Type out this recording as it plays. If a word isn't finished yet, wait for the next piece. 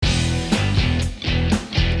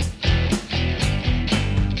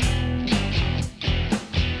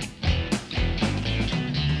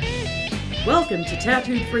Welcome to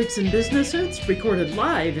Tattooed Freaks and Business Hoots, recorded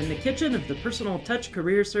live in the kitchen of the Personal Touch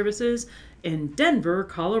Career Services in Denver,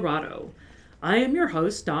 Colorado. I am your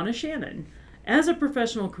host, Donna Shannon. As a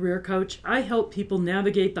professional career coach, I help people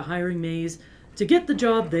navigate the hiring maze to get the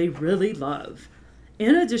job they really love.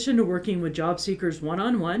 In addition to working with job seekers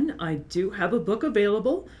one-on-one, I do have a book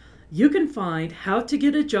available. You can find How to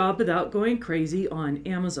Get a Job Without Going Crazy on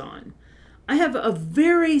Amazon. I have a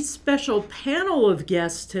very special panel of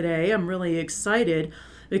guests today. I'm really excited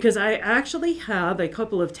because I actually have a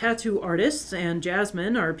couple of tattoo artists, and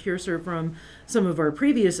Jasmine, our piercer from some of our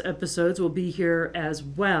previous episodes, will be here as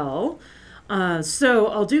well. So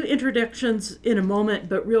I'll do introductions in a moment,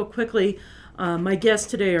 but real quickly, my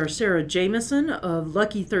guests today are Sarah Jameson of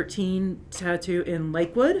Lucky 13 Tattoo in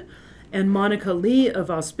Lakewood and Monica Lee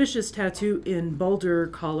of Auspicious Tattoo in Boulder,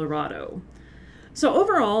 Colorado. So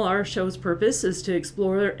overall, our show's purpose is to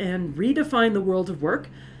explore and redefine the world of work,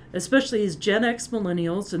 especially as Gen X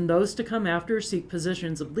millennials and those to come after seek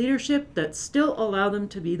positions of leadership that still allow them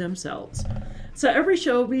to be themselves. So every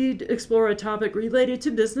show we explore a topic related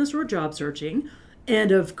to business or job searching,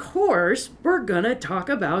 and of course, we're gonna talk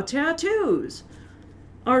about tattoos.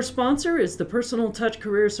 Our sponsor is the Personal Touch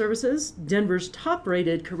Career Services, Denver's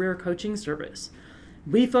top-rated career coaching service.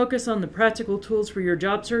 We focus on the practical tools for your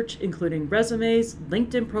job search, including resumes,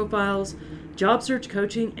 LinkedIn profiles, job search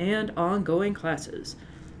coaching, and ongoing classes.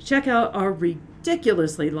 Check out our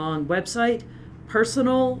ridiculously long website,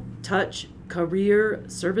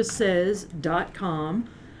 personaltouchcareerservices.com.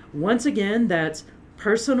 Once again, that's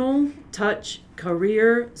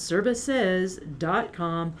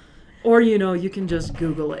personaltouchcareerservices.com, or you can just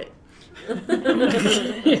Google it.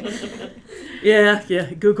 Yeah,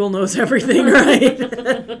 Google knows everything,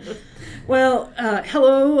 right? Well,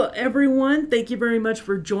 hello, everyone. Thank you very much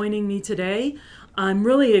for joining me today. I'm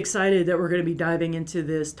really excited that we're going to be diving into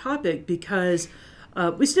this topic because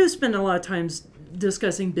we still spend a lot of times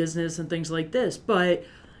discussing business and things like this. But,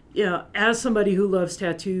 as somebody who loves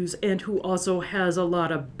tattoos and who also has a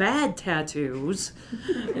lot of bad tattoos,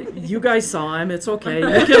 you guys saw him. It's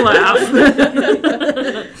okay. You can laugh.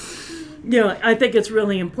 I think it's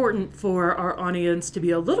really important for our audience to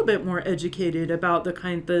be a little bit more educated about the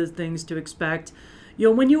kind of things to expect,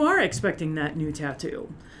 when you are expecting that new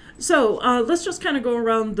tattoo. So let's just kind of go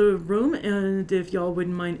around the room, and if y'all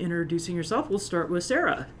wouldn't mind introducing yourself, we'll start with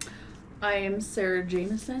Sarah. I am Sarah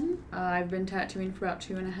Jameson. I've been tattooing for about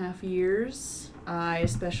 2.5 years. I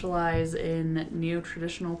specialize in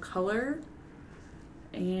neo-traditional color,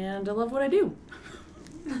 and I love what I do.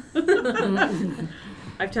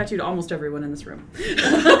 I've tattooed almost everyone in this room.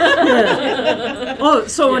 Oh,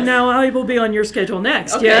 so yes. Now I will be on your schedule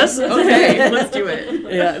next, okay. Yes? Okay, let's do it.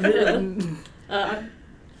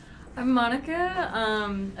 I'm Monica.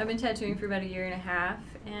 I've been tattooing for about 1.5 years,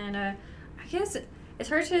 and I guess it's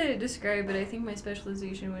hard to describe, but I think my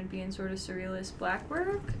specialization would be in sort of surrealist black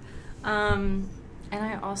work. And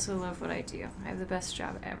I also love what I do. I have the best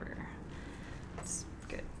job ever. It's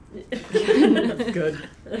good. That's good.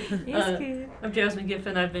 It's good. I'm Jasmine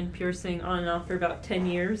Giffen. I've been piercing on and off for about 10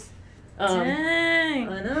 years. Dang!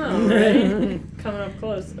 I know, right? Coming up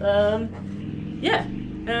close.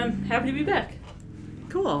 Happy to be back.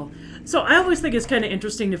 Cool. So I always think it's kind of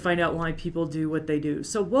interesting to find out why people do what they do.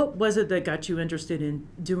 So what was it that got you interested in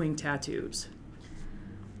doing tattoos?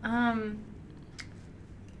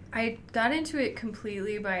 I got into it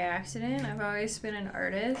completely by accident. I've always been an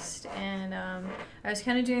artist, and I was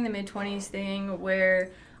kind of doing the mid-20s thing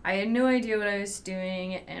where I had no idea what I was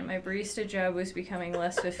doing, and my barista job was becoming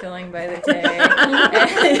less fulfilling by the day.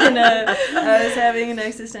 And I was having an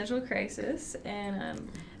existential crisis, and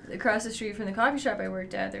across the street from the coffee shop I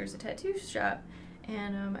worked at, there was a tattoo shop,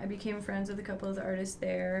 and I became friends with a couple of the artists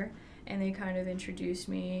there, and they kind of introduced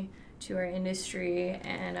me to our industry,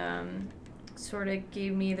 and sort of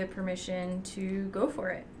gave me the permission to go for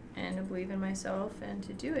it and to believe in myself and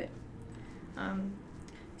to do it.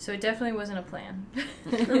 So it definitely wasn't a plan.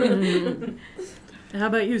 How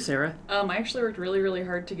about you, Sarah? I actually worked really, really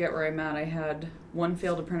hard to get where I'm at. I had one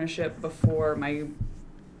failed apprenticeship before my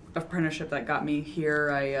apprenticeship that got me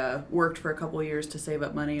here. I worked for a couple of years to save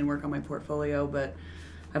up money and work on my portfolio, but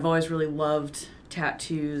I've always really loved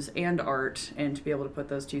tattoos and art, and to be able to put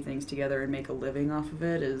those two things together and make a living off of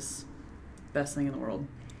it is the best thing in the world.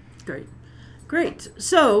 Great.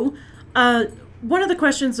 So one of the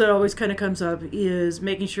questions that always kind of comes up is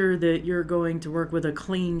making sure that you're going to work with a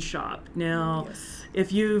clean shop. Now, Yes.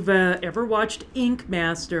 If you've ever watched Ink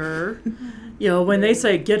Master, when they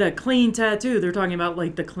say get a clean tattoo, they're talking about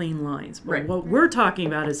like the clean lines. But Right. what we're talking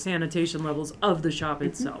about is sanitation levels of the shop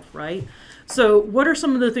itself, right? So what are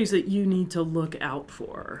some of the things that you need to look out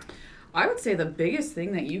for? I would say the biggest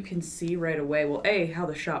thing that you can see right away, well, A, how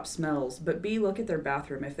the shop smells, but B, look at their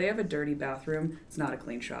bathroom. If they have a dirty bathroom, it's not a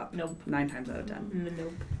clean shop. Nope. 9 times out of 10.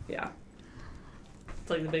 Nope. Yeah. It's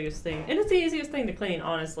like the biggest thing. And it's the easiest thing to clean,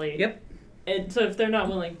 honestly. Yep. And so if they're not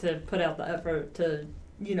willing to put out the effort to,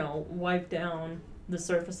 wipe down the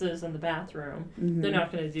surfaces in the bathroom, Mm-hmm. they're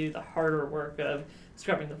not going to do the harder work of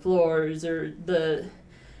scrubbing the floors or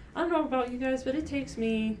I don't know about you guys, but it takes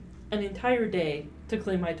me an entire day to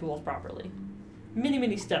clean my tools properly. Many,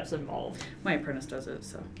 many steps involved. My apprentice does it,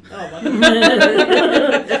 so. Oh,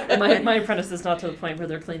 my apprentice is not to the point where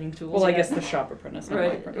they're cleaning tools. Well, I yet. guess the shop apprentice, not my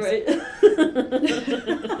Right, apprentice. right.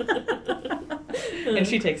 And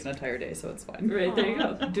she takes an entire day, so it's fine. Right, there you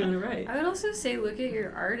go. Doing it right. I would also say look at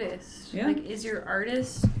your artist. Yeah. Like, is your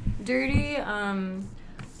artist dirty?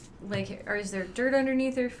 Or is there dirt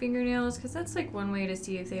underneath their fingernails? Because that's like one way to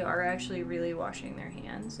see if they are actually really washing their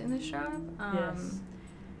hands in the shop. Yes.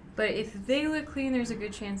 But if they look clean, there's a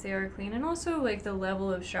good chance they are clean. And also, like, the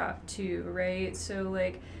level of shop, too, right? So,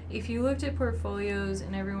 like, if you looked at portfolios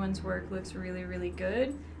and everyone's work looks really, really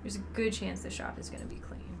good, there's a good chance the shop is going to be clean.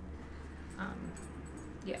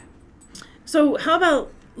 Yeah. So how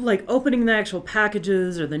about like opening the actual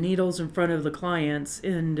packages or the needles in front of the clients,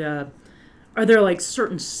 and are there like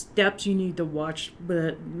certain steps you need to watch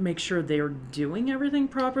that make sure they're doing everything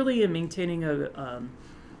properly and maintaining a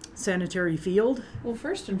sanitary field? Well,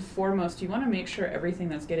 first and foremost, you want to make sure everything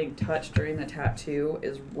that's getting touched during the tattoo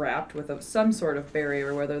is wrapped with some sort of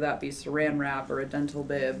barrier, whether that be saran wrap or a dental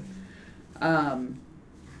bib.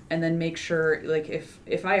 And then make sure, like,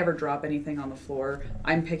 if I ever drop anything on the floor,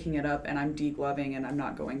 I'm picking it up and I'm degloving and I'm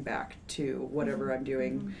not going back to whatever I'm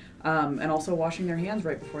doing. And also washing their hands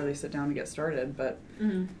right before they sit down to get started. But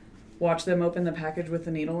watch them open the package with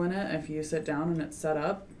the needle in it. If you sit down and it's set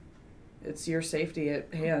up, it's your safety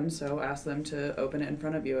at hand, so ask them to open it in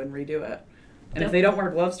front of you and redo it. And if they don't wear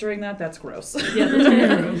gloves during that, that's gross. Yeah, that's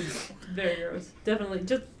very gross. Very gross. Definitely.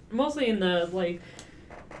 Just mostly in the, like,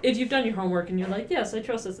 if you've done your homework and you're like, yes, I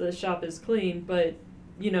trust that the shop is clean, but,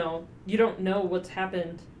 you don't know what's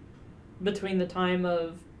happened between the time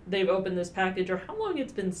of they've opened this package or how long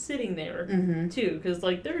it's been sitting there, too. Because,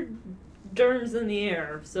 like, there are germs in the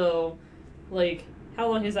air. So, like, how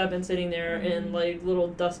long has that been sitting there and, like, little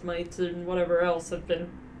dust mites and whatever else have been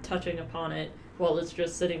touching upon it while it's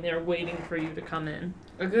just sitting there waiting for you to come in.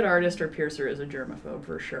 A good artist or piercer is a germaphobe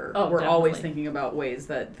for sure. Oh, We're always definitely. thinking about ways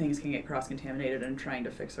that things can get cross-contaminated and trying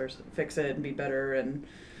to fix it and be better. And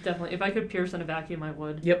Definitely. If I could pierce in a vacuum, I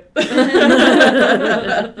would. yep.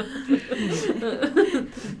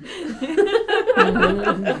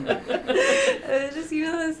 Just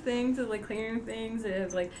those things of like clearing things that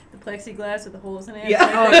have like the plexiglass with the holes in it. Yeah.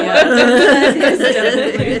 Like, Oh, yeah.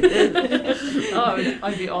 Definitely. Oh,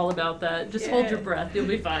 I'd be all about that. Just hold your breath. You'll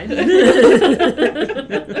be fine. Run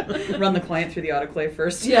the client through the autoclave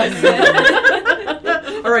first. Yes.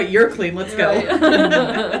 All right, you're clean. Let's go.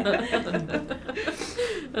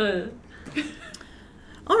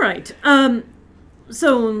 All right.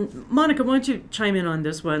 So, Monica, why don't you chime in on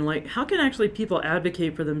this one? Like, how can actually people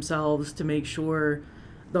advocate for themselves to make sure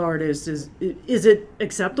the artist is it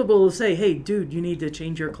acceptable to say, hey, dude, you need to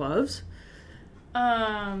change your gloves?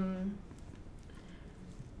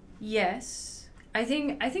 Yes. I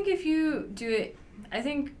think if you do it, I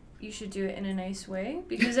think you should do it in a nice way,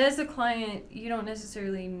 because as the client, you don't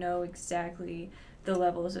necessarily know exactly the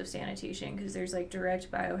levels of sanitation, because there's like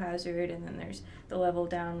direct biohazard, and then there's the level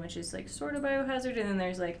down, which is like sort of biohazard, and then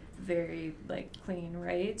there's like very like clean,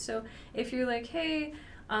 right? So if you're like, hey,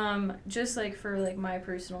 just like for like my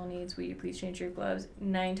personal needs, will you please change your gloves?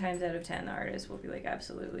 9 times out of 10, the artist will be like,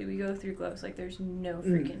 absolutely. We go through gloves like there's no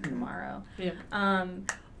freaking tomorrow. Yeah.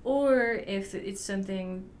 Or if it's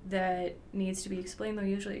something that needs to be explained, they'll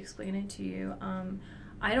usually explain it to you.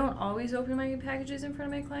 I don't always open my packages in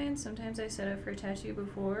front of my clients. Sometimes I set up for a tattoo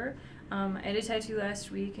before. I had a tattoo last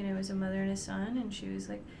week, and it was a mother and a son, and she was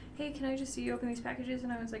like, hey, can I just see you open these packages?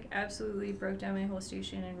 And I was like, absolutely, broke down my whole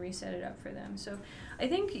station and reset it up for them. So I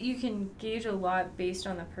think you can gauge a lot based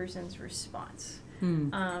on the person's response.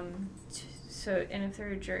 So, and if they're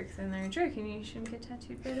a jerk, then they're a jerk, and you shouldn't get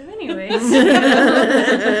tattooed by them anyways.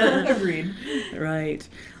 Agreed. Right.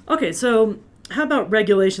 Okay, so how about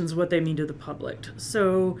regulations, what they mean to the public?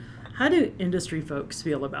 So how do industry folks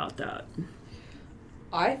feel about that?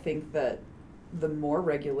 I think that the more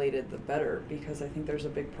regulated, the better, because I think there's a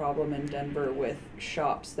big problem in Denver with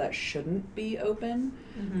shops that shouldn't be open.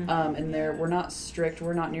 And we're not strict.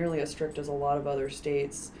 We're not nearly as strict as a lot of other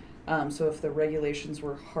states. So if the regulations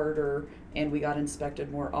were harder and we got inspected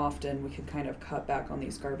more often, we could kind of cut back on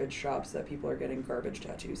these garbage shops that people are getting garbage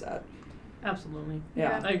tattoos at. Absolutely.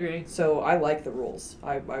 Yeah. I agree. So I like the rules.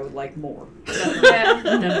 I would like more. Yeah.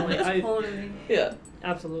 Definitely. Totally. Yeah.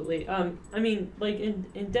 Absolutely. I mean, like in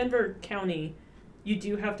Denver County, you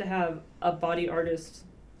do have to have a body artist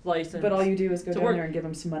license. But all you do is go to down work. there and give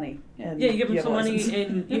them some money. And Yeah, you give them have some a money, license.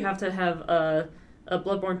 and you have to have a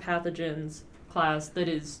bloodborne pathogens class that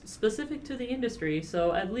is specific to the industry.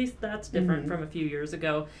 So at least that's different Mhm. from a few years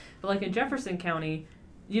ago. But like in Jefferson County,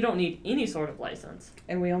 you don't need any sort of license.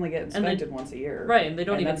 And we only get they- inspected once a year. Right, and they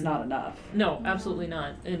don't and even. that's not enough. No, absolutely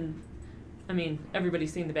not. And I mean,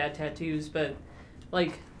 everybody's seen the bad tattoos, but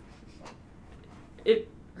like, if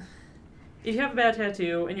you have a bad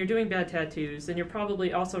tattoo and you're doing bad tattoos, then you're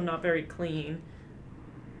probably also not very clean,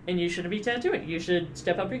 and you shouldn't be tattooing. You should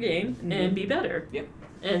step up your game and Mhm. be better. Yep.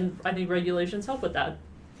 And I think regulations help with that.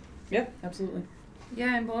 Yeah, absolutely.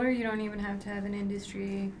 Yeah, in Boulder, you don't even have to have an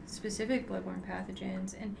industry-specific bloodborne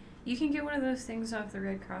pathogens, and you can get one of those things off the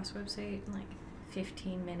Red Cross website in like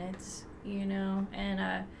 15 minutes, you know.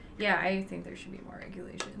 And yeah, I think there should be more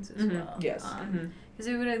regulations as Mhm. well. Yes. Because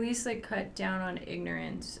it would at least like cut down on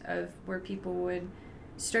ignorance of where people would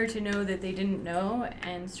start to know that they didn't know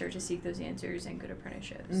and start to seek those answers in good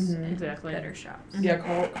apprenticeships Mhm. and Exactly. better shops.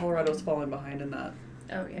 Yeah, Colorado's falling behind in that.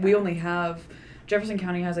 Oh yeah. We only have, Jefferson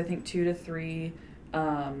County has, I think, 2 to 3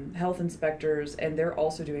 health inspectors, and they're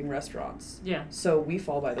also doing restaurants. Yeah. So we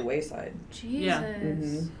fall by the wayside. Jesus. Yeah.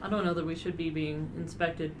 Mhm. I don't know that we should be being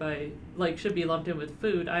inspected by, like, should be lumped in with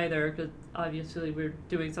food either, because obviously we're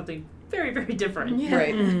doing something very, very different. Yeah.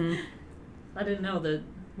 Right. Mhm. I didn't know that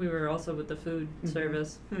we were also with the food Mhm.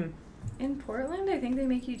 service. In Portland, I think they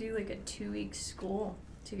make you do like a 2-week school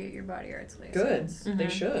to get your body arts Good. license. Mhm. They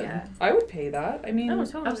should. Yeah. I would pay that. I mean, Oh,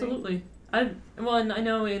 totally. Absolutely. And I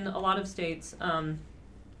know in a lot of states,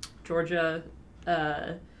 Georgia,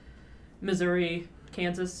 Missouri,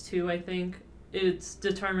 Kansas too, I think, it's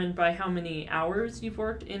determined by how many hours you've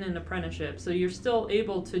worked in an apprenticeship. So you're still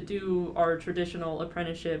able to do our traditional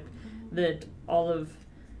apprenticeship that all of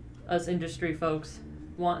us industry folks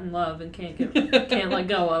want and love and can't let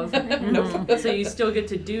go of. Nope. So you still get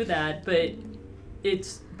to do that, but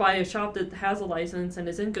it's by a shop that has a license and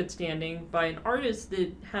is in good standing, by an artist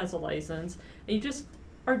that has a license, and you just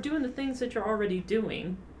are doing the things that you're already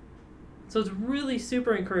doing. So it's really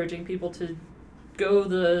super encouraging people to go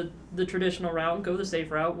the traditional route, go the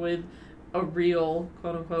safe route with a real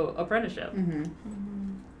quote unquote apprenticeship. Mhm.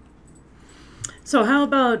 So how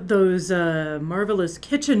about those marvelous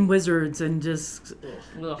kitchen wizards and just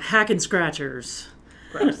Ugh, hack and scratchers?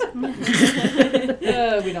 gross. We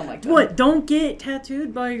don't like that. What, don't get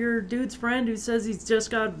tattooed by your dude's friend who says he's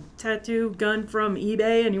just got a tattoo gun from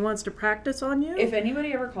eBay and he wants to practice on you? If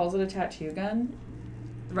anybody ever calls it a tattoo gun,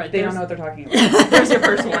 Right, they there's, don't know what they're talking about. there's your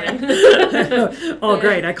first warning. Oh,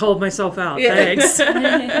 great, I called myself out. Yeah. Thanks.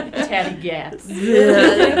 Tatty gats.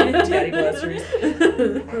 Daddy blasters.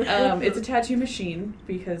 It's a tattoo machine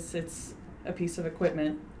because it's a piece of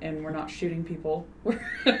equipment and we're not shooting people.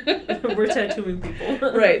 We're tattooing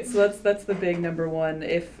people. Right, so that's the big number one.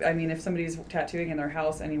 If somebody's tattooing in their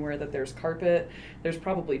house anywhere that there's carpet, there's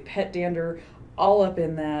probably pet dander all up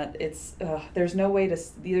in that. It's there's no way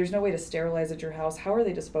to sterilize at your house. How are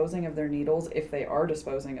they disposing of their needles if they are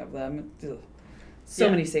disposing of them? Ugh. So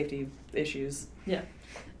Yeah. many safety issues.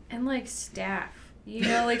 And like staph. You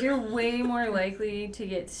know, like you're way more likely to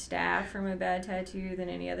get staph from a bad tattoo than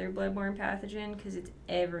any other bloodborne pathogen because it's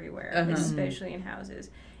everywhere, Uh-huh. especially in houses.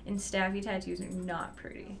 And staffy tattoos are not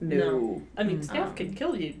pretty. No. I mean, Mm. staph can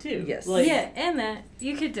kill you too. Yes. Like, yeah, and that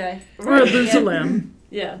you could die. Or lose a limb.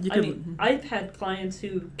 Yeah, You I could- mean, I've had clients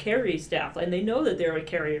who carry staph, and they know that they're a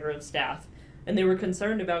carrier of staph, and they were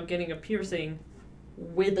concerned about getting a piercing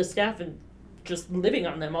with the staph and just living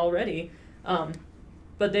on them already.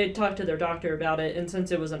 But they talked to their doctor about it, and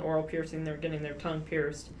since it was an oral piercing, they were getting their tongue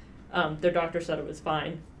pierced. Their doctor said it was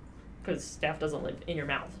fine, because staph doesn't live in your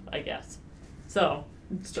mouth, I guess. So,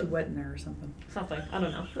 It's too wet in there or something. something, I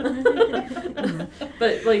don't know.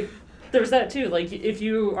 But, like, there's that too. Like, if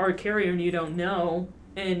you are a carrier and you don't know,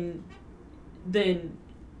 and then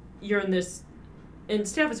you're in this, and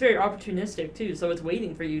staph is very opportunistic too, so it's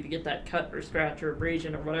waiting for you to get that cut or scratch or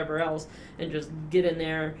abrasion or whatever else, and just get in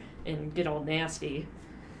there and get all nasty.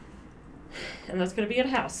 And that's going to be at a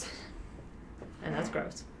house. And that's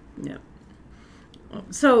gross. Yeah.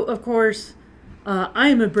 So, of course, I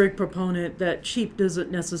am a big proponent that cheap doesn't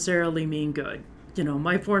necessarily mean good. You know,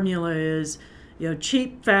 my formula is,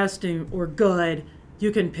 cheap, fast, or good.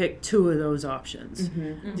 You can pick 2 of those options.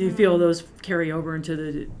 Mm-hmm. Do you feel those carry over into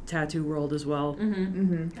the tattoo world as well? Mm-hmm.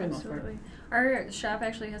 Mm-hmm. Absolutely. Our shop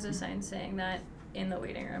actually has a sign saying that in the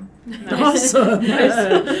waiting room. Awesome.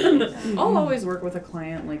 I'll always work with a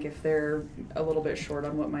client, like if they're a little bit short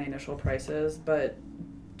on what my initial price is, but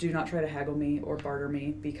do not try to haggle me or barter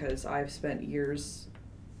me because I've spent years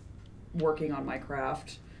working on my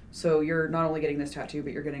craft. So you're not only getting this tattoo,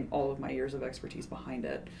 but you're getting all of my years of expertise behind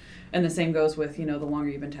it. And the same goes with, the longer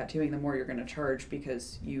you've been tattooing, the more you're going to charge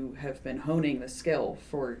because you have been honing the skill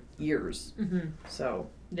for years. Mm-hmm. So.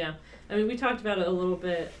 Yeah. I mean, we talked about it a little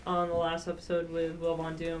bit on the last episode with Will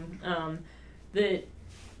Von Doom. That,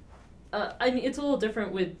 I mean, it's a little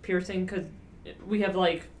different with piercing because we have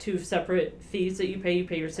like two separate fees that you pay. You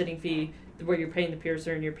pay your sitting fee where you're paying the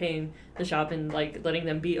piercer and you're paying the shop and like letting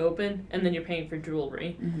them be open, and then you're paying for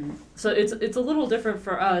jewelry. Mm-hmm. So it's a little different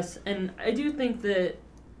for us, and I do think that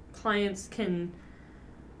clients can,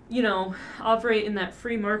 operate in that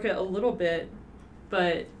free market a little bit,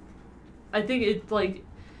 but I think it's like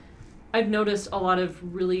I've noticed a lot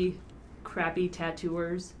of really crappy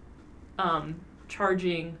tattooers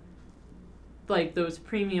charging like those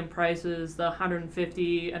premium prices, the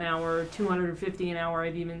 $150 an hour, $250 an hour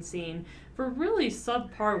I've even seen for really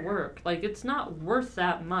subpar work. Like it's not worth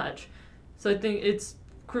that much. So I think it's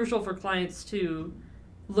crucial for clients to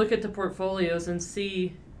look at the portfolios and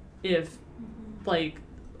see if like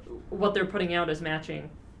what they're putting out is matching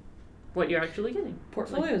what you're actually getting.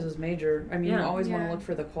 Portfolios is major. I mean, you always want to Yeah. look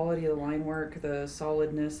for the quality of the line work, the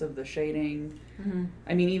solidness of the shading. Mm-hmm.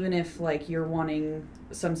 I mean, even if like you're wanting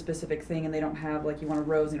some specific thing and they don't have, like you want a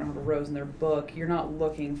rose and they don't have a rose in their book, you're not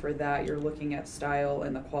looking for that. You're looking at style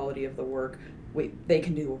and the quality of the work. Wait, they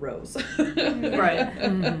can do a rose. Right.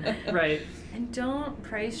 Mhm. Right. And don't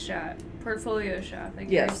price shop, portfolio shop, like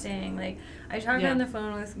you Yes. were saying. Like, I talk Yeah. on the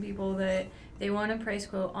phone with people that they want a price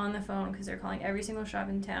quote on the phone because they're calling every single shop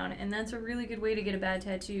in town, and that's a really good way to get a bad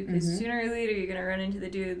tattoo because Mhm. sooner or later you're gonna run into the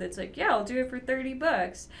dude that's like, yeah, I'll do it for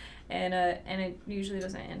 $30, and it usually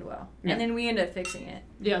doesn't end well, Yeah. and then we end up fixing it.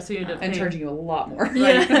 Yeah, so you end up And paying, charging you a lot more. right,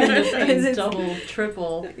 Yeah. you end up paying 'Cause it's- double,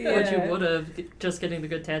 triple what you Yeah. would have just getting the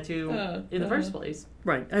good tattoo in the first place.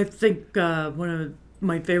 Right. I think one of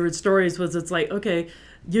my favorite stories was it's like, okay,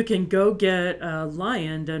 you can go get a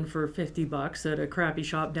lion done for $50 at a crappy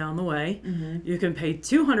shop down the way. Mm-hmm. You can pay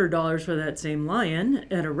 $200 for that same lion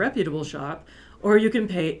at a reputable shop. Or you can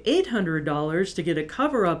pay $800 to get a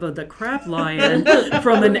cover-up of the crap lion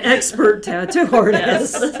from an expert tattoo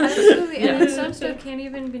artist. Absolutely, and Yeah. then some stuff can't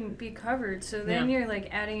even be covered. So then Yeah. you're like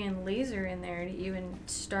adding in laser in there to even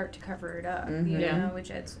start to cover it up, Mhm. you Yeah. know, which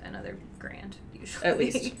adds another grand usually. At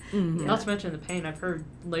least. Mhm. Not to mention the pain. I've heard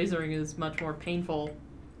lasering is much more painful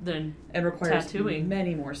than And requires Tattooing.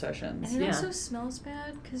 many more sessions. And it Yeah. also smells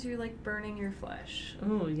bad because you're like burning your flesh.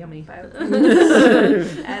 ooh yummy. By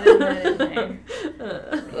adding that in there.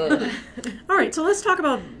 Ugh. All right, so let's talk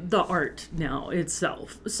about the art now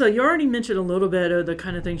itself. So you already mentioned a little bit of the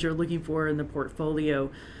kind of things you're looking for in the portfolio.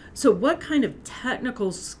 So what kind of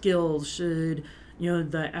technical skills should,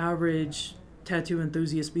 the average tattoo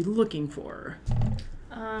enthusiast be looking for?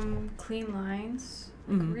 Clean lines.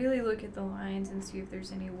 Mhm. Really look at the lines and see if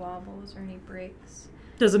there's any wobbles or any breaks.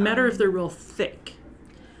 Does it matter if they're real thick?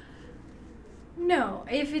 No,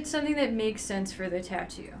 if it's something that makes sense for the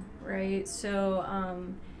tattoo, right? So,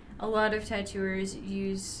 a lot of tattooers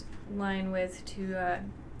use line width to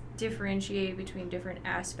differentiate between different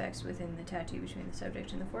aspects within the tattoo, between the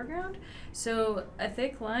subject and the foreground. So, a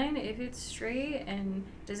thick line, if it's straight and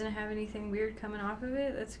doesn't have anything weird coming off of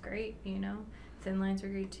it, that's great, Thin lines are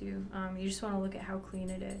great too. You just want to look at how clean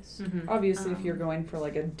it is. Mhm. Obviously, if you're going for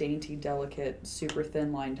like a dainty, delicate, super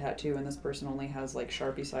thin line tattoo and this person only has like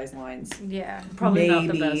Sharpie size lines, Yeah. Probably not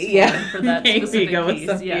the best yeah. one for that Maybe specific go with piece.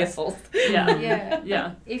 something Yes. else. Yeah. Yeah.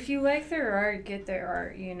 Yeah. If you like their art, get their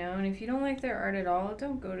art, And if you don't like their art at all,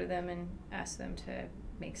 don't go to them and ask them to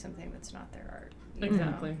make something that's not their art.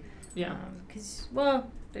 Exactly. Yeah. Because,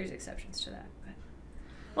 there's exceptions to that. But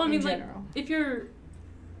Well, I mean, in like, general.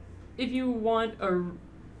 if you want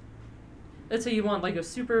let's say you want like a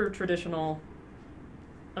super traditional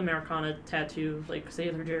Americana tattoo, like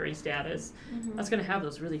Sailor Jerry status, that's gonna have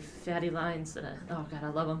those really fatty lines that oh god, I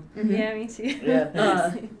love them. Mhm. Yeah, me too.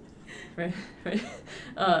 Yeah. Right.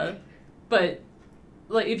 But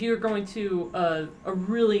like if you're going to a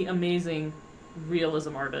really amazing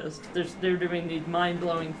realism artist, they're doing these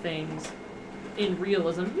mind-blowing things in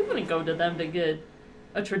realism, you wouldn't go to them to get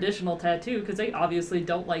a traditional tattoo because they obviously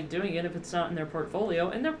don't like doing it if it's not in their portfolio,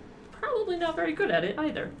 and they're probably not very good at it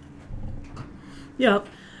either. Yeah,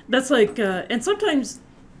 that's like, and sometimes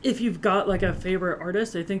if you've got like a favorite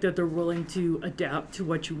artist, I think that they're willing to adapt to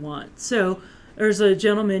what you want. So there's a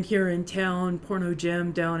gentleman here in town, Porno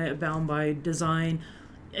Jim, down at Bound by Design.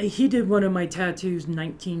 he did one of my tattoos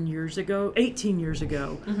 18 years ago,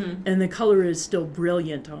 Mm-hmm. and the color is still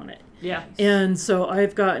brilliant on it. Yeah. And so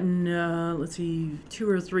I've gotten, 2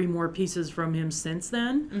 or 3 more pieces from him since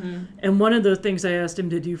then. Mm-hmm. And one of the things I asked him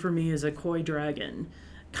to do for me is a koi dragon,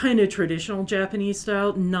 kind of traditional Japanese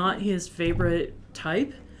style, not his favorite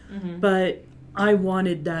type, Mm-hmm. but I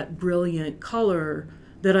wanted that brilliant color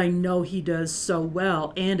that I know he does so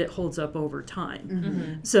well, and it holds up over time.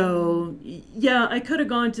 Mm-hmm. So, yeah, I could have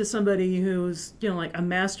gone to somebody who's, like a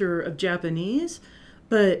master of Japanese,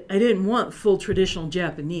 but I didn't want full traditional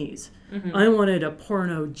Japanese. Mm-hmm. I wanted a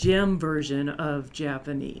porno gem version of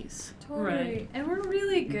Japanese. Totally. Right. And we're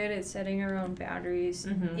really good at setting our own boundaries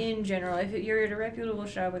Mhm. in general. If you're at a reputable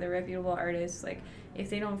shop with a reputable artist, like, if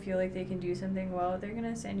they don't feel like they can do something well, they're going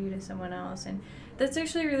to send you to someone else. And that's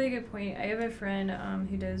actually a really good point. I have a friend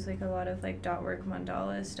who does, like, a lot of, like, dot work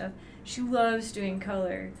mandala stuff. She loves doing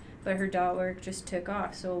color, but her dot work just took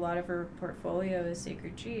off. So a lot of her portfolio is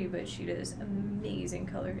Sacred G, but she does amazing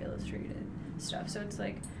color illustrated stuff. So it's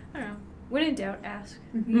like, I don't know. When in doubt, ask.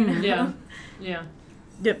 You know? Yeah. Yeah.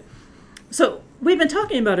 Yep. So we've been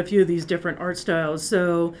talking about a few of these different art styles.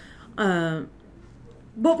 So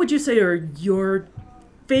what would you say are your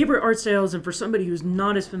favorite art styles, and for somebody who's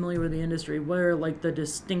not as familiar with the industry, what are like the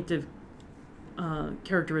distinctive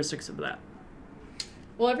characteristics of that?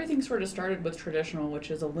 Well, everything sort of started with traditional,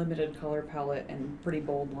 which is a limited color palette and pretty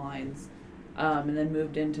bold lines, and then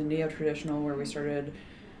moved into neo-traditional, where we started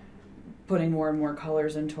putting more and more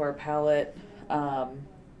colors into our palette.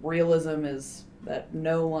 Realism is that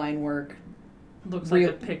no line work Looks Real-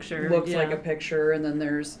 like a picture. looks yeah. like a picture, and then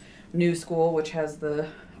there's new school, which has the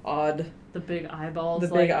odd, The big eyeballs. the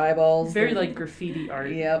like, big eyeballs. Very the- like graffiti art.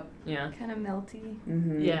 Yep. Yeah. Kind of melty.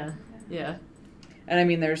 Mm-hmm. Yeah. Yeah. And I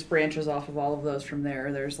mean, there's branches off of all of those from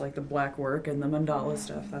there. There's like the black work and the mandala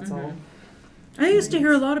stuff. That's Mhm. all. I used to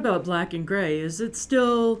hear a lot about black and gray. Is it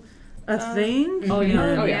still a thing? Oh,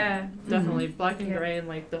 yeah. Oh, yeah. Definitely. Black and Yeah. gray and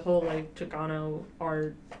like the whole like Chicano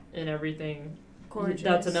art and everything. Gorgeous.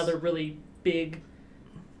 That's another really big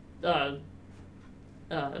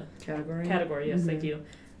Category. category, yes, thank Mhm. you,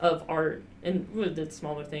 of art, and with the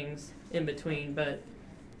smaller things in between, but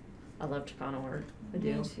I love Chicano art. I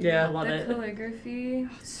do. Me too. Yeah. I love the it. calligraphy,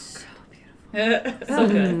 so beautiful. So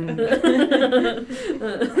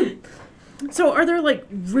good. So are there like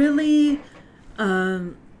really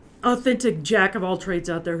authentic jack of all trades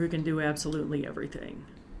out there who can do absolutely everything?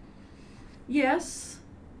 Yes.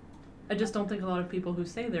 I just don't think a lot of people who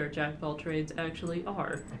say they're jack of all trades actually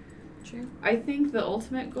are. True. I think the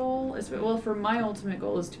ultimate goal is, well, for my ultimate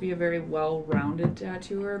goal is to be a very well-rounded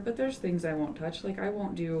tattooer, but there's things I won't touch. Like, I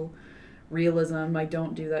won't do realism. I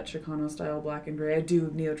don't do that Chicano style black and gray. I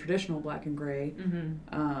do neo-traditional black and gray.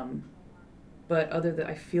 Mm-hmm. But other than,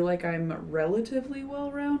 I feel like I'm relatively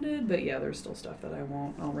well-rounded, but yeah, there's still stuff that I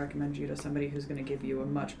won't. I'll recommend you to somebody who's going to give you a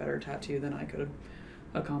much better tattoo than I could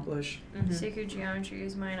accomplish. Mm-hmm. Sacred geometry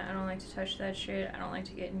is mine. I don't like to touch that shit. I don't like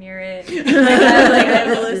to get near it. I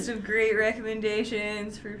have a list of great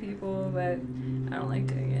recommendations for people, but I don't like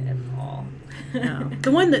doing it at all. No.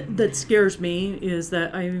 The one that scares me is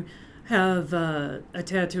that I have a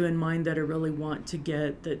tattoo in mind that I really want to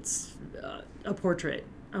get that's a portrait.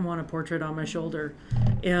 I want a portrait on my shoulder.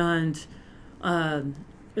 And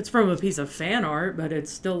it's from a piece of fan art, but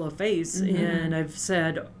it's still a face. Mhm. And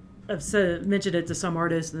mentioned it to some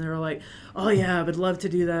artists, and they're like, "Oh yeah, I would love to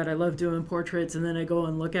do that. I love doing portraits." And then I go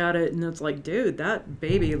and look at it, and it's like, dude, that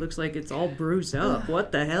baby looks like it's all bruised up.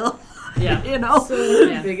 What the hell? Yeah. You know? So one of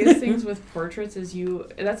the Yeah. biggest things with portraits is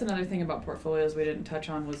that's another thing about portfolios we didn't touch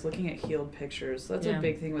on, was looking at healed pictures. That's Yeah. a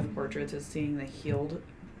big thing with portraits, is seeing the healed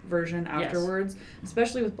version Yes. afterwards.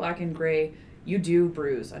 Especially with black and gray, you do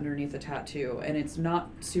bruise underneath a tattoo, and it's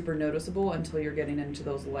not super noticeable until you're getting into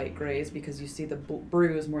those light grays, because you see the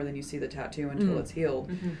bruise more than you see the tattoo until it's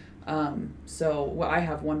healed. Mm-hmm. So I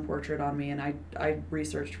have one portrait on me, and I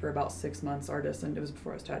researched for about 6 months artists, and it was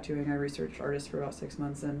before I was tattooing. I researched artists for about 6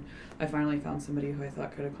 months, and I finally found somebody who I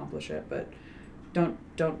thought could accomplish it. But don't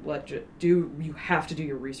you have to do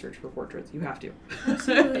your research for portraits. You have to.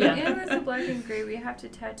 Absolutely. Yeah. And with the black and gray, we have to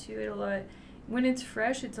tattoo it a lot. When it's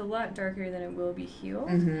fresh, it's a lot darker than it will be healed.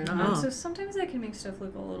 Mm-hmm. Uh-huh. So sometimes that can make stuff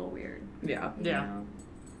look a little weird. Yeah. you Yeah. know?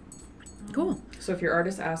 Cool. So if your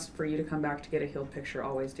artist asks for you to come back to get a healed picture,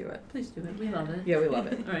 always do it. Please do it. We love it. Yeah, we love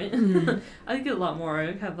it. All right. Mhm. I get a lot more.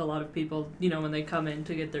 I have a lot of people, when they come in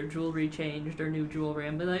to get their jewelry changed or new jewelry,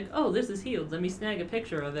 I'm like, oh, this is healed. Let me snag a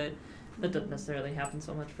picture of it. That doesn't necessarily happen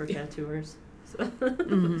so much for tattooers. So.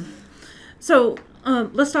 Mhm. So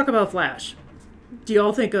let's talk about Flash. Do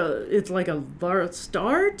y'all think it's like a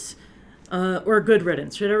start? Or good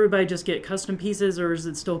riddance? Should everybody just get custom pieces, or is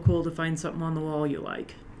it still cool to find something on the wall you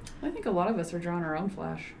like? I think a lot of us are drawing our own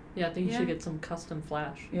flash. Yeah, I think you Yeah. should get some custom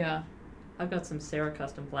flash. Yeah, I've got some Sarah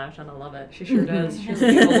custom flash and I love it. she sure does. She has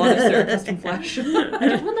a lot of Sarah custom flash.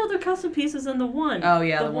 Well, no, they're custom pieces in the one. Oh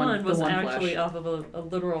yeah, the one was one actually flash. off of a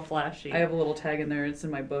literal flash sheet. I have a little tag in there. It's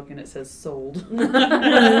in my book, and it says sold. Nice.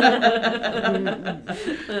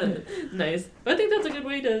 I think that's a good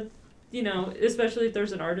way to, especially if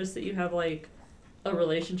there's an artist that you have like a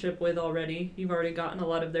relationship with already. You've already gotten a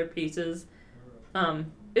lot of their pieces.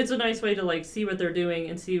 It's a nice way to like see what they're doing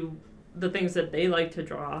and see the things that they like to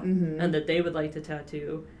draw and that they would like to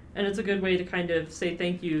tattoo. And it's a good way to kind of say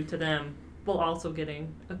thank you to them while also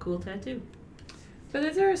getting a cool tattoo.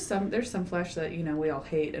 But there's some flash that we all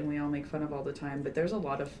hate and we all make fun of all the time. But there's a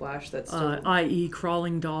lot of flash that's still, I.e.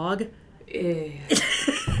 crawling dog.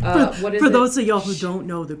 what is For it? those of y'all who don't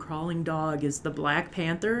know, the crawling dog is the Black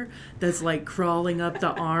Panther that's like crawling up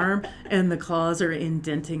the arm and the claws are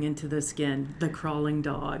indenting into the skin. The crawling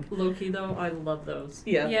dog. Low-key though, I love those.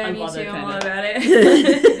 Yeah. Yeah, I me love too. it, I'm all kinda. about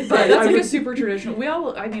it. But that's like a super traditional.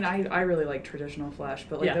 I really like traditional flash,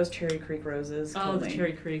 but like Yeah. those Cherry Creek roses. Oh, kill the me.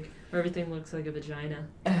 Cherry Creek, where everything looks like a vagina.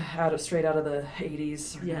 Straight out of the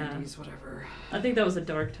 80s or Yeah. 90s, whatever. I think that was a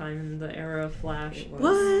dark time in the era of Flash. It was.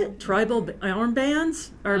 What? Tribal armbands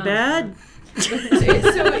are Oh. bad? So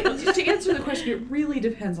to answer the question, it really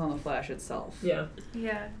depends on the flash itself. Yeah.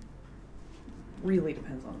 Yeah. Really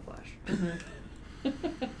depends on the flash.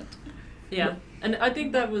 Yeah, and I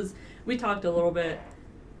think we talked a little bit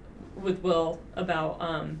with Will about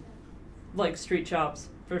like street shops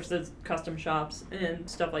versus custom shops and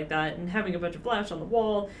stuff like that, and having a bunch of flash on the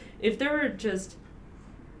wall. If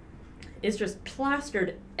it's just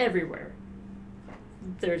plastered everywhere.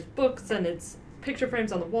 There's books and it's picture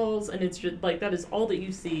frames on the walls, and it's just like that is all that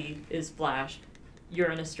you see is flashed.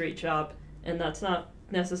 You're in a street shop, and that's not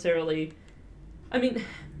necessarily. I mean,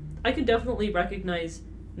 I can definitely recognize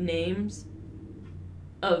names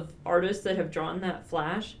of artists that have drawn that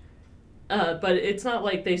flash, but it's not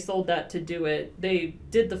like they sold that to do it. They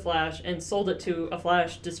did the flash and sold it to a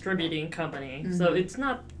flash distributing company, so it's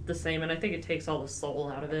not the same, and I think it takes all the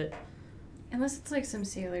soul out of it. Unless it's like some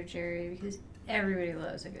Sailor Jerry, because everybody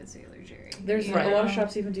loves a good Sailor Jerry. There's you a lot of know?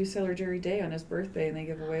 shops even do Sailor Jerry Day on his birthday, and they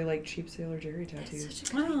give away like cheap Sailor Jerry tattoos. That's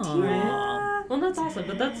such a good Oh. idea. Well, that's awesome,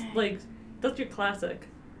 but that's your classic.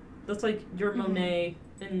 That's like your Monet,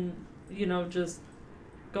 and just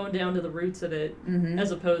going down to the roots of it, Mm-hmm.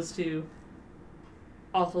 as opposed to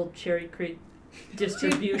awful Cherry Creek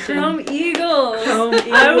distribution. Chrome Eagle. Chrome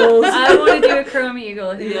Eagles. I want to do a Chrome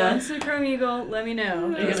Eagle. If you Yeah. want a Chrome Eagle, let me know.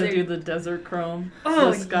 You're because gonna they- do the desert chrome,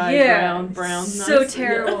 Oh, the sky yeah. brown, So nice.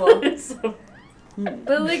 terrible. It's so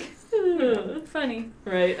But like, funny.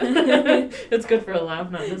 right. It's good for a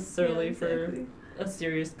laugh, not necessarily Yeah, exactly. for a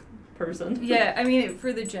serious person. Yeah, I mean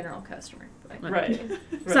for the general customer. But. Right.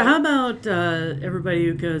 So how about everybody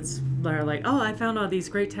who goes, they're like, oh, I found all these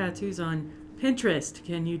great tattoos on Pinterest.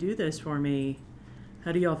 Can you do this for me?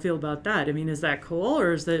 How do y'all feel about that? I mean, is that cool,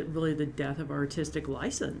 or is that really the death of artistic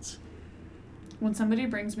license? When somebody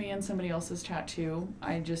brings me in somebody else's tattoo,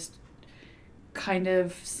 I just kind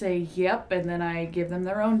of say yep, and then I give them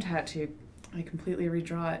their own tattoo. I completely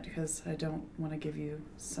redraw it because I don't want to give you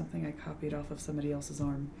something I copied off of somebody else's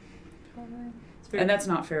arm. It's very- And that's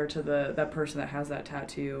not fair to that person that has that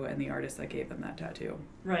tattoo and the artist that gave them that tattoo.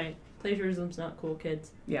 right. Plagiarism's not cool,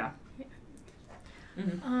 kids. Yeah.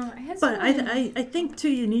 Mm-hmm. I had But someone- I think, too,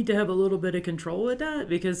 you need to have a little bit of control with that,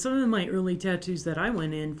 because some of my early tattoos that I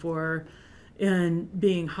went in for, and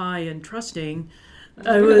being high and trusting,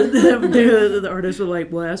 I was, the artists were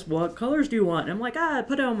like, Wes, what colors do you want? And I'm like,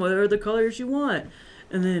 put on whatever the colors you want.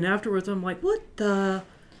 And then afterwards, I'm like, what the?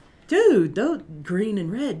 Dude, those green and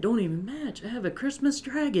red don't even match. I have a Christmas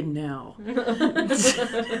dragon now.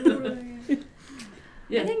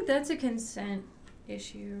 Yeah. I think that's a consent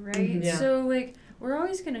issue, right? Mhm. Yeah. So like we're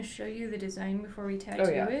always gonna show you the design before we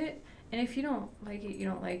tattoo yeah. it. And if you don't like it, you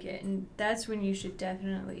don't like it. And that's when you should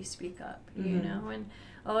definitely speak up, you Mhm. know? And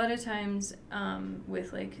a lot of times,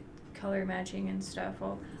 with like color matching and stuff,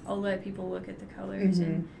 I'll let people look at the colors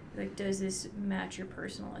and like, does this match your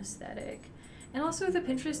personal aesthetic? And also with the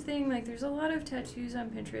Pinterest thing, like there's a lot of tattoos on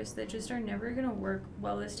Pinterest that just are never gonna work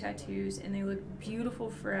well as tattoos, and they look beautiful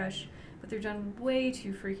fresh, but they're done way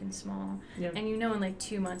too freaking small. Yeah. And you know in like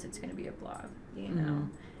 2 months it's gonna be a blob, you know? Mhm.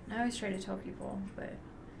 And I always try to tell people, but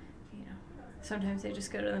you know, sometimes they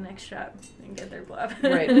just go to the next shop and get their blob.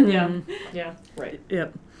 Right. Yeah. Mhm. Yeah. Right.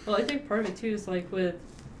 Yep. Well, I think part of it too is like with,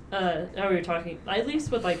 how we were talking, at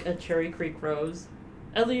least with like a Cherry Creek rose,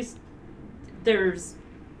 at least there's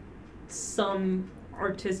some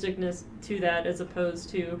artisticness to that as opposed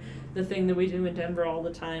to the thing that we do in Denver all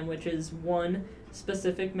the time, which is one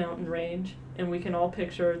specific mountain range, and we can all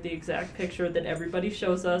picture the exact picture that everybody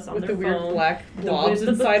shows us on With their the phone. weird black blobs the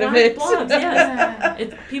inside black of it. blobs,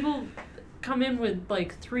 yes. People come in with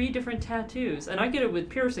like 3 different tattoos, and I get it with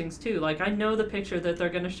piercings too. Like, I know the picture that they're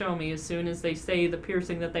going to show me as soon as they say the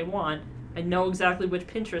piercing that they want. I know exactly which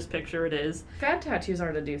Pinterest picture it is. Fad tattoos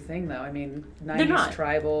aren't a new thing, though. I mean, 90s They're not.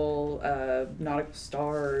 tribal, nautical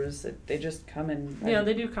stars, they just come and... Yeah,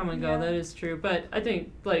 they do come and go. Yeah. That is true. But I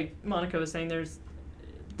think, like Monica was saying, there's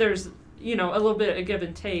a little bit of give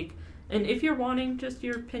and take. And if you're wanting just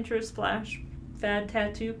your Pinterest flash fad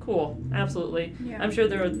tattoo, cool, absolutely. Yeah. I'm sure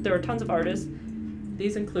there are tons of artists,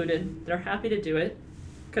 these included, that are happy to do it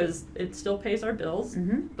because it still pays our bills.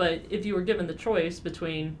 Mm-hmm. But if you were given the choice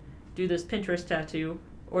between do this Pinterest tattoo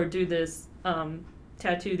or do this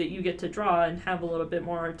tattoo that you get to draw and have a little bit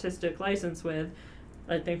more artistic license with,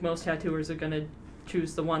 I think most tattooers are going to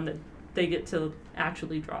choose the one that they get to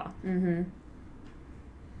actually draw. Mm-hmm.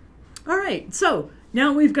 All right, so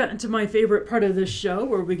now we've gotten to my favorite part of this show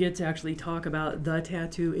where we get to actually talk about the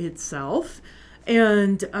tattoo itself.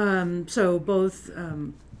 And so both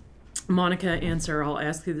Monica and Sarah, I'll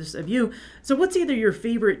ask this of you. So what's either your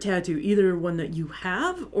favorite tattoo, either one that you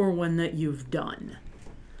have or one that you've done?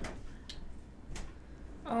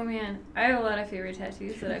 Oh man, I have a lot of favorite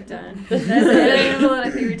tattoos that I've done. That's it. I have a lot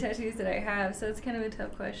of favorite tattoos that I have, so it's kind of a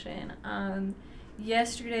tough question.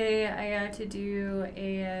 Yesterday I got to do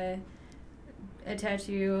a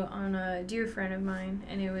tattoo on a dear friend of mine,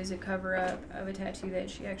 and it was a cover-up of a tattoo that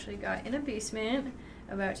she actually got in a basement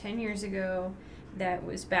about 10 years ago that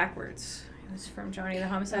was backwards. It was from Johnny the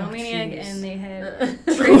Homicidal Maniac, jeez. and they had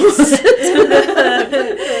traced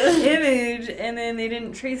the image, and then they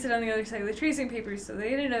didn't trace it on the other side of the tracing paper, so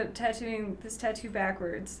they ended up tattooing this tattoo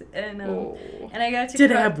backwards. And and I got to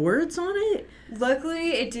Did it have words on it?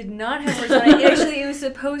 Luckily, it did not have words on it. Actually, it was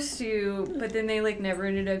supposed to, but then they never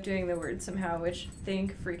ended up doing the words somehow, which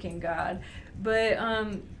thank freaking God. But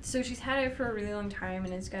so she's had it for a really long time,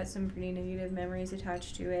 and it's got some pretty negative memories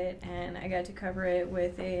attached to it. And I got to cover it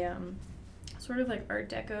with a sort of like Art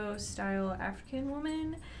Deco style African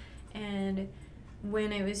woman, and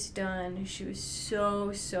when it was done, she was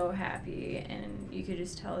so happy, and you could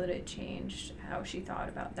just tell that it changed how she thought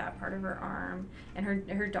about that part of her arm. And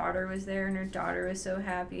her daughter was there, and her daughter was so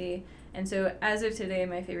happy. And so as of today,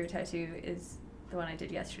 my favorite tattoo is the one I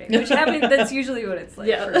did yesterday, which happened. That's usually what it's like.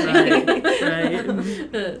 Yeah, for me.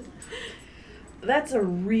 Right. That's a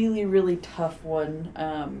really, really tough one.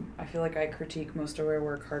 I feel like I critique most of our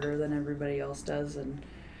work harder than everybody else does, and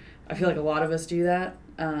I feel like a lot of us do that.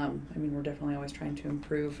 I mean, we're definitely always trying to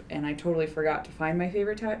improve, and I totally forgot to find my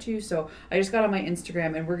favorite tattoo, so I just got on my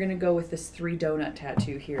Instagram, and we're going to go with this 3 donut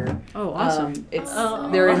tattoo here. Oh, awesome.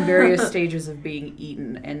 They're in various stages of being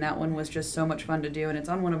eaten, and that one was just so much fun to do, and it's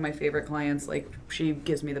on one of my favorite clients. Like, she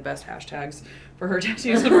gives me the best hashtags for her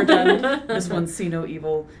tattoos when we're done. This one's see no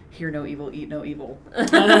evil, hear no evil, eat no evil.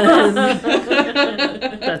 That's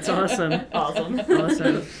awesome.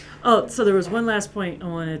 Awesome. Oh, so there was one last point I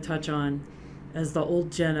want to touch on as the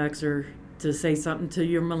old Gen Xer to say something to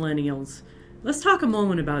your millennials. Let's talk a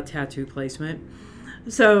moment about tattoo placement.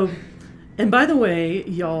 So, and by the way,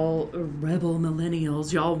 y'all rebel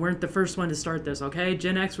millennials, y'all weren't the first one to start this, okay?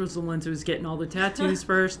 Gen X was the ones who was getting all the tattoos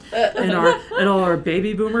first, and all our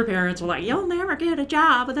baby boomer parents were like, you'll never get a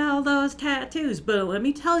job with all those tattoos. But let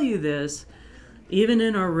me tell you this, even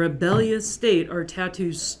in our rebellious state, our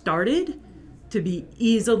tattoos started to be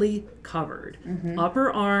easily covered. Mm-hmm. Upper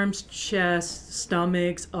arms, chest,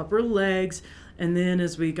 stomachs, upper legs, and then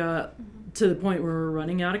as we got to the point where we're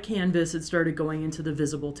running out of canvas, it started going into the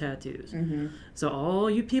visible tattoos. Mm-hmm. So all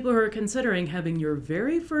you people who are considering having your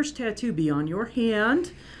very first tattoo be on your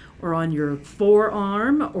hand or on your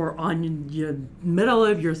forearm or on your middle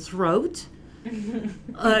of your throat,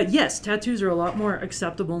 yes, tattoos are a lot more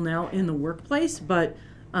acceptable now in the workplace, but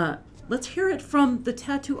let's hear it from the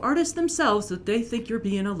tattoo artists themselves that they think you're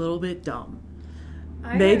being a little bit dumb.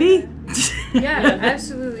 Maybe? Yeah,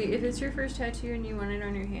 absolutely. If it's your first tattoo and you want it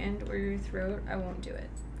on your hand or your throat, I won't do it.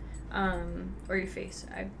 Or your face.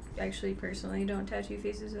 I actually personally don't tattoo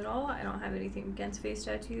faces at all. I don't have anything against face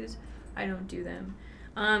tattoos. I don't do them.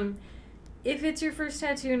 If it's your first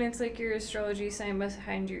tattoo and it's like your astrology sign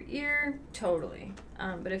behind your ear, totally.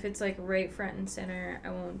 But if it's like right front and center, I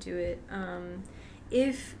won't do it.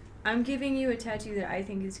 If I'm giving you a tattoo that I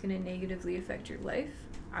think is going to negatively affect your life,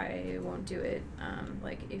 I won't do it.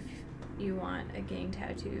 Like if you want a gang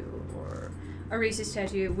tattoo or a racist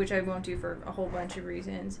tattoo, which I won't do for a whole bunch of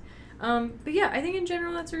reasons. But yeah, I think in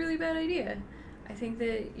general that's a really bad idea. I think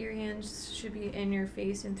that your hands should be, and your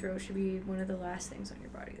face and throat should be one of the last things on your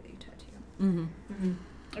body that you tattoo. Mm-hmm.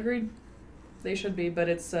 Agreed. They should be, but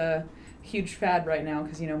it's a huge fad right now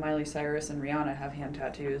because, Miley Cyrus and Rihanna have hand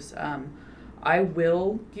tattoos. I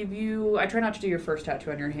will give you, I try not to do your first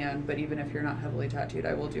tattoo on your hand, but even if you're not heavily tattooed,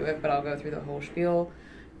 I will do it, but I'll go through the whole spiel.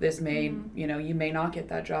 This may, you may not get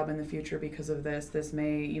that job in the future because of this.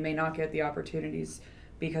 You may not get the opportunities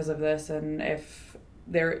because of this. And if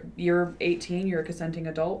you're 18, you're a consenting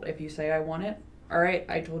adult. If you say I want it, all right,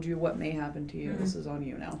 I told you what may happen to you. This is on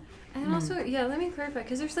you now. And also, let me clarify,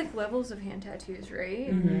 because there's like levels of hand tattoos, right?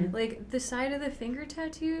 Mm-hmm. Like the side of the finger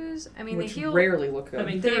tattoos, I mean, Which they heal. rarely look good. I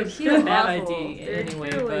mean, They they're heal a bad awful. idea They're a anyway,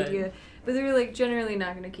 terrible but idea. But they're like generally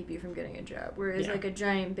not going to keep you from getting a job. Whereas Yeah. like a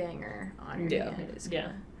giant banger on your Yeah. hand is Yeah.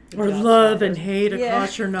 gonna. Or Job love stopper. and hate Yeah.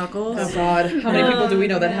 across your knuckles. Oh God, how many people do we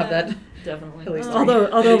know that have yeah. that? Definitely. At least Oh.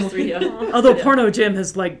 three. Although Three, yeah. Although Yeah. Porno Jim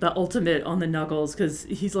has like the ultimate on the knuckles because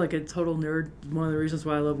he's like a total nerd. One of the reasons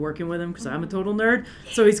why I love working with him because I'm a total nerd.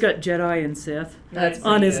 So he's got Jedi and Sith That's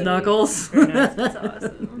on his good. knuckles. Very nice. That's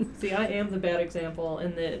awesome. See, I am the bad example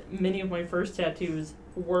in that many of my first tattoos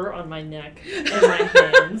were on my neck and my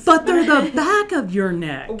hands. But they're the back of your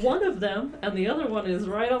neck. One of them, and the other one is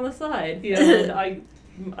right on the side. Yeah. And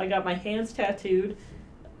I got my hands tattooed.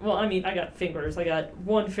 Well, I mean, I got fingers. I got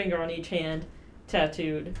one finger on each hand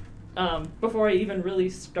tattooed. Before I even really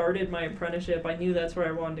started my apprenticeship, I knew that's where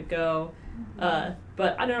I wanted to go.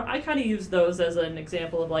 But I don't know, I kind of use those as an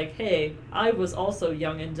example of like, hey, I was also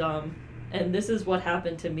young and dumb, and this is what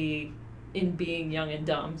happened to me in being young and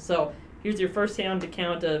dumb. So here's your first-hand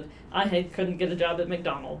account of couldn't get a job at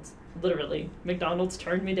McDonald's. Literally, McDonald's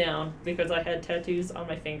turned me down because I had tattoos on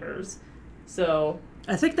my fingers. So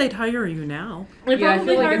I think they'd hire you now. they Yeah, I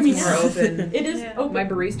probably feel like hired me it's more now. open. It is Yeah. open. My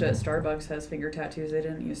barista at Starbucks has finger tattoos. They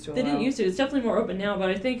didn't used to. They didn't used to. It's definitely more open now, but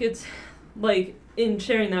I think it's like in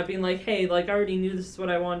sharing that, being like, hey, like I already knew this is what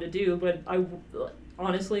I wanted to do, but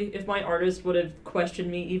honestly, if my artist would have questioned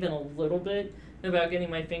me even a little bit about getting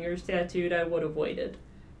my fingers tattooed, I would have waited.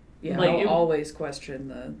 Yeah, Like, I'll it- always question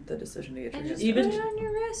the decision to get your And hands just Even- put it on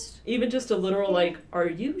your wrist. Even just a literal like, are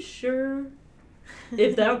you sure?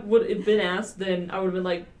 If that would have been asked, then I would have been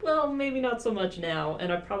like, well, maybe not so much now,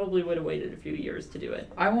 and I probably would have waited a few years to do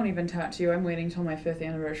it. I won't even tattoo. I'm waiting till my 5th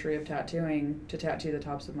anniversary of tattooing to tattoo the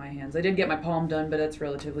tops of my hands. I did get my palm done, but it's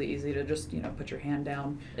relatively easy to just, put your hand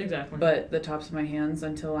down. Exactly. But the tops of my hands,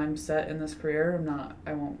 until I'm set in this career,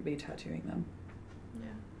 I won't be tattooing them.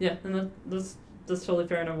 yeah, and that's totally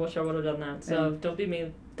fair, and I wish I would have done that. So don't be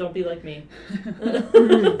me. Don't be like me.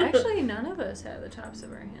 Actually, none of us have the tops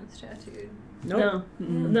of our hands tattooed. Nope. No,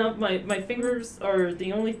 Mm-mm. no, my fingers are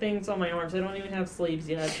the only things on my arms. I don't even have sleeves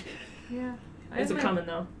yet. Yeah. It's a coming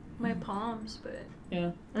though. My palms, but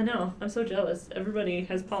Yeah. I know. I'm so jealous. Everybody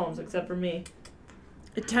has palms except for me.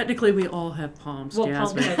 Technically, we all have palms, Well,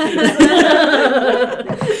 palm Jasmine. tattoos.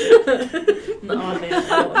 The odd man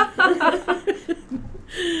out.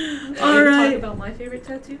 All Talk right. about my favorite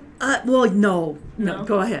tattoo. Well, no. No?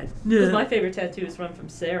 Go ahead. Because my favorite tattoo is one from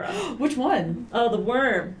Sarah. Which one? Oh, the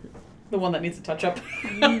worm. The one that needs a touch up.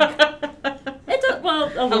 It's a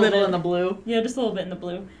A little bit. in the blue. Yeah, just a little bit in the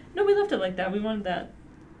blue. No, we left it like that. We wanted that.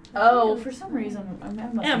 Oh, for some reason, I must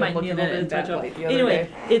Yeah, have might looked need a at little it in bit of touch up. backlight the other Anyway,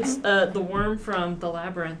 day. it's the worm from the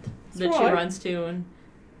labyrinth that she right. runs to, and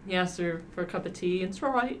he asks her for a cup of tea, and it's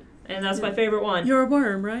right. And that's my favorite one. You're a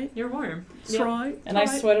worm, right? You're a worm. That's Yep. right. And I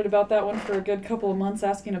Alright. sweated about that one for a good couple of months,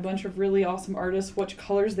 asking a bunch of really awesome artists which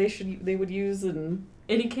colors they would use, and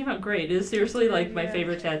And it came out great. It is seriously like my Yeah.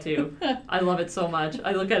 favorite tattoo. I love it so much.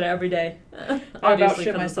 I look at it every day. I about Obviously,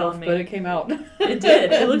 shit 'cause it's myself, on me. but it came out. It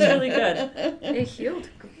did. It looks really good. it healed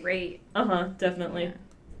great. Definitely.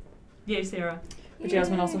 Yay, Sarah. But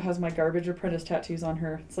Jasmine also has my garbage apprentice tattoos on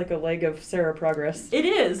her. It's like a leg of Sarah progress. It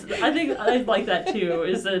is. I think I like that too.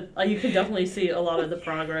 Is that you can definitely see a lot of the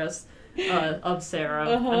progress of Sarah,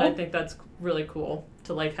 and I Uh-huh. think that's really cool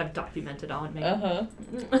to like have documented on me.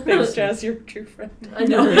 Thanks, Jazz, you're a true friend. I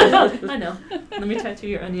know. I know. Let me tattoo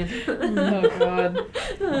your onion. Oh, God.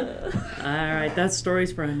 All right, that's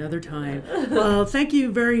stories for another time. Well, thank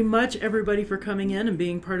you very much, everybody, for coming in and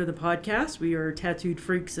being part of the podcast. We are Tattooed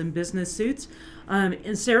Freaks in Business Suits.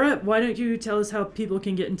 And Sarah, why don't you tell us how people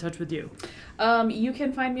can get in touch with you? You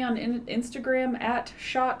can find me on Instagram at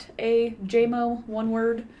shotajamo, one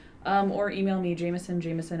word, or email me,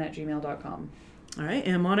 jameson@gmail.com. All right,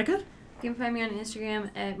 and Monica? You can find me on Instagram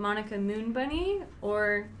at Monica Moonbunny,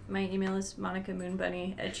 or my email is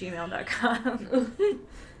monicamoonbunny@gmail.com.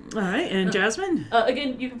 All right, and Jasmine?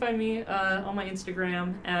 Again, you can find me on my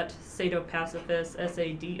Instagram at Sadopacifist,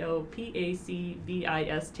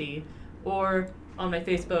 SADOPACVIST, or on my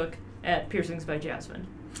Facebook, at Piercings by Jasmine.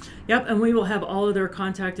 Yep, and we will have all of their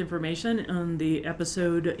contact information on the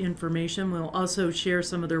episode information. We'll also share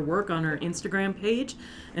some of their work on our Instagram page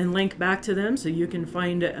and link back to them so you can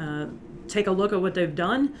take a look at what they've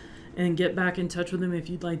done and get back in touch with them if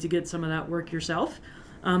you'd like to get some of that work yourself.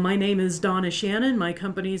 My name is Donna Shannon. My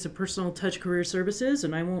company is a Personal Touch Career Services,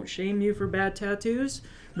 and I won't shame you for bad tattoos,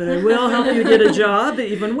 but I will help you get a job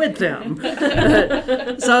even with them.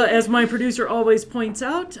 So as my producer always points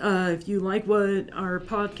out, if you like what our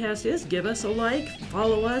podcast is, give us a like,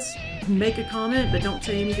 follow us, make a comment, but don't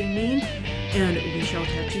say anything mean, and we shall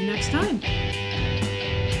catch you next time.